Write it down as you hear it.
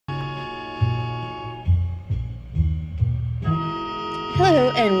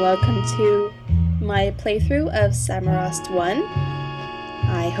Hello and welcome to my playthrough of Samorost 1.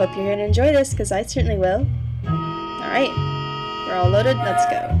 I hope you're going to enjoy this because I certainly will. Alright, we're all loaded, let's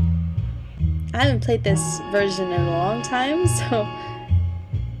go. I haven't played this version in a long time, so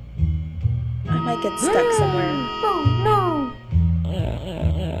I might get stuck somewhere. Oh no!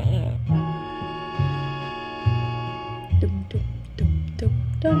 Dum, dum, dum, dum,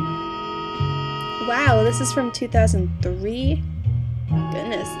 dum. Wow, this is from 2003?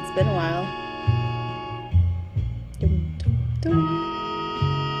 Goodness, it's been a while. Dum, dum, dum.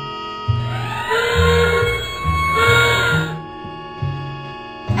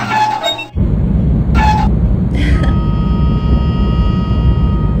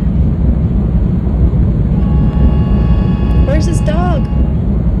 Where's this dog?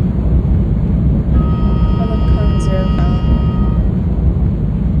 Oh, the conserva.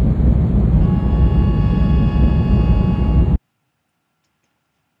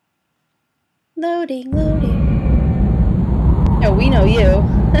 Loading, loading. Oh, we know you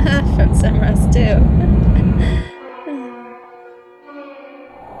from Samorost 2.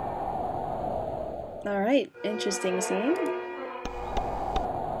 Alright, interesting scene.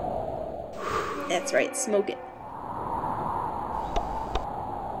 That's right, smoke it.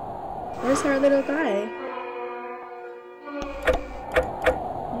 Where's our little guy?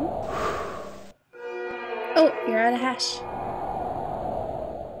 Hmm? Oh, you're out of hash.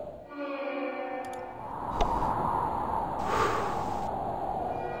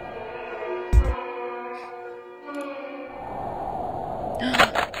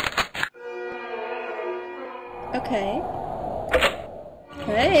 Okay.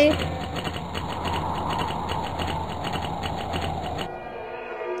 Hey!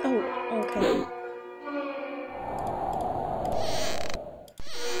 Oh, okay.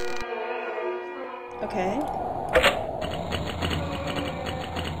 Okay.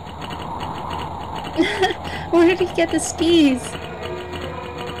 Where did he get the skis?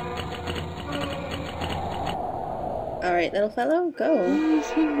 Alright, little fellow, go.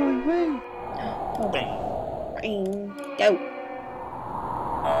 He's in my way. Okay. Go.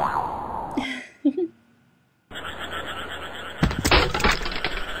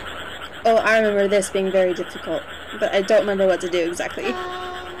 Oh, I remember this being very difficult, but I don't remember what to do exactly.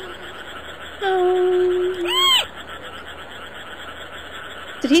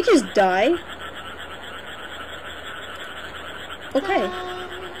 Did he just die? Okay.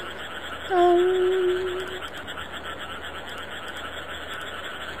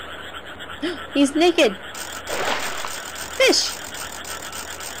 He's naked. Fish.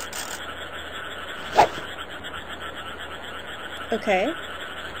 Okay.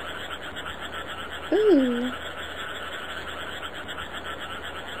 Ooh.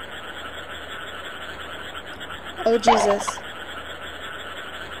 Oh Jesus.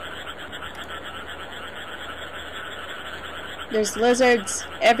 There's lizards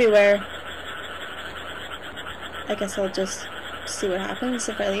everywhere. I guess I'll just see what happens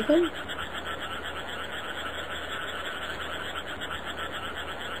if I leave him.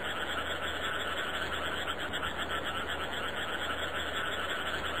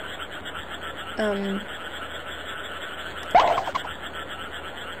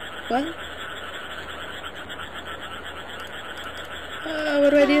 What? What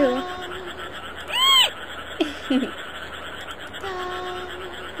do I do?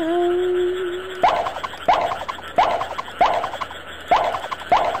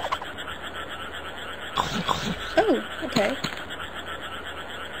 Oh, okay.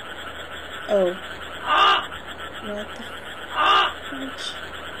 Oh. What the fudge?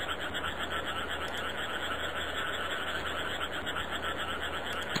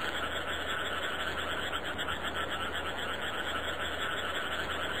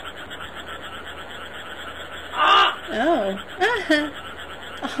 Oh.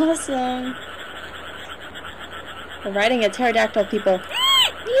 Awesome. We're riding a pterodactyl, people.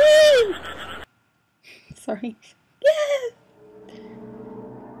 Yay! Sorry.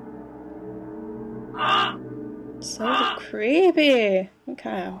 Yeah! So creepy.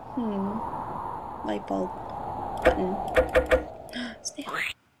 Okay. Light bulb. Button. Snail.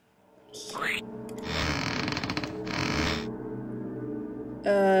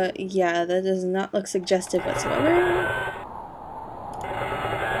 Yeah, that does not look suggestive whatsoever.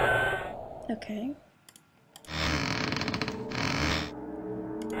 Okay.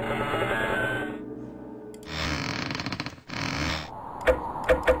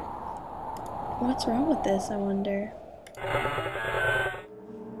 What's wrong with this, I wonder?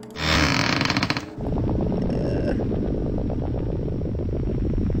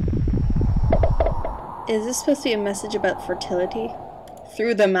 Is this supposed to be a message about fertility?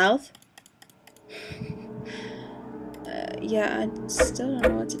 Through the mouth? Yeah, I still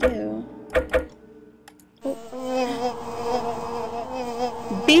don't know what to do. Oh.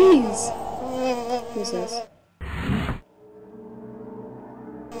 Bees! Who's this?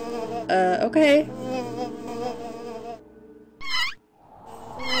 Okay.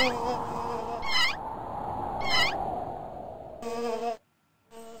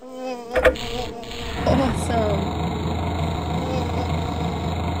 Awesome.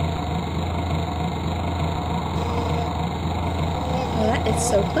 Oh, that is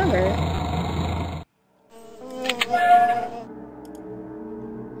so clever.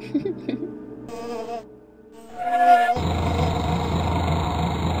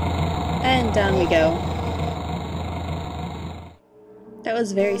 And down we go. That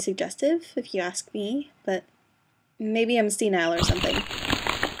was very suggestive, if you ask me, but maybe I'm senile or something.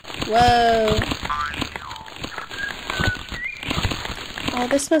 Whoa! Oh,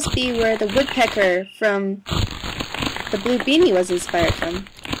 this must be where the woodpecker from the Blue Beanie was inspired from.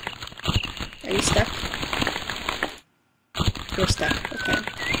 Are you stuck? You're stuck, okay.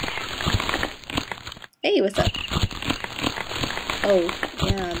 Hey, what's up? Oh,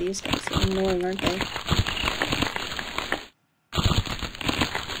 yeah, these guys are annoying, aren't they?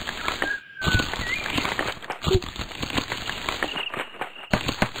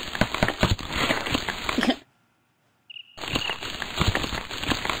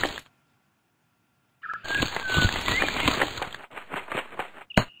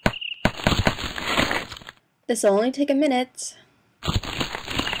 This'll only take a minute.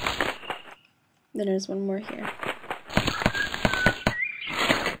 Then there's one more here.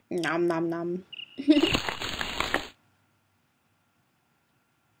 Nom nom nom.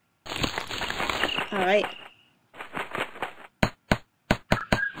 Alright.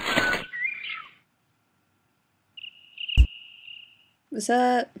 What's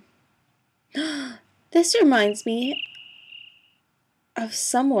up? This reminds me of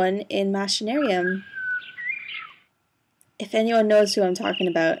someone in Machinarium. If anyone knows who I'm talking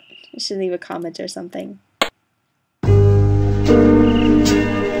about, you should leave a comment or something.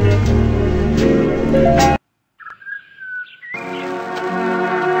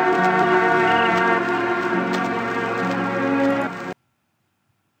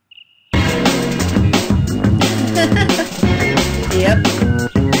 Yep.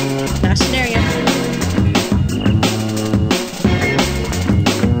 Machinarium.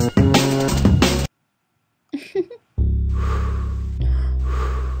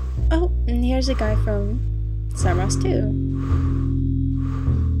 Oh, and here's a guy from Samorost too.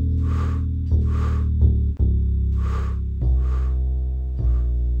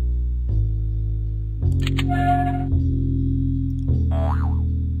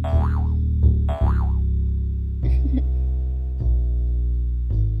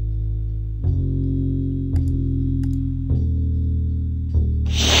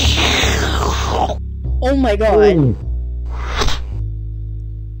 Oh my god.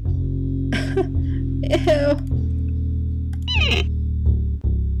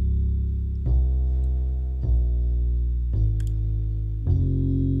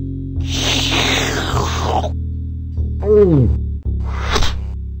 Ew.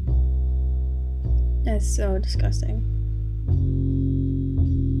 That's so disgusting.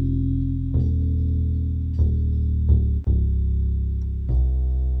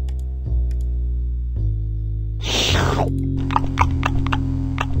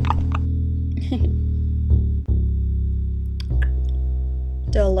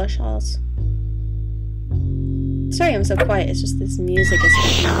 Delicious. Sorry I'm so quiet, it's just this music is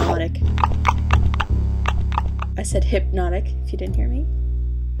hypnotic. I said hypnotic, if you didn't hear me.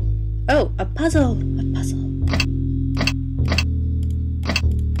 Oh, a puzzle! A puzzle.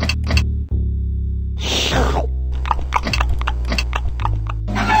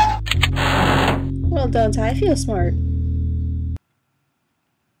 Well, don't I feel smart?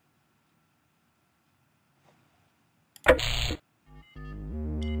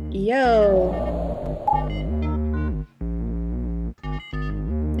 Yo!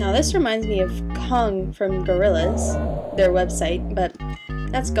 Now this reminds me of Kong from Gorillas, their website, but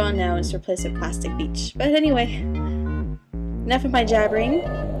that's gone now and it's replaced with Plastic Beach. But anyway, enough of my jabbering.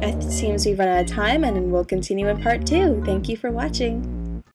 It seems we've run out of time and we'll continue in part 2. Thank you for watching.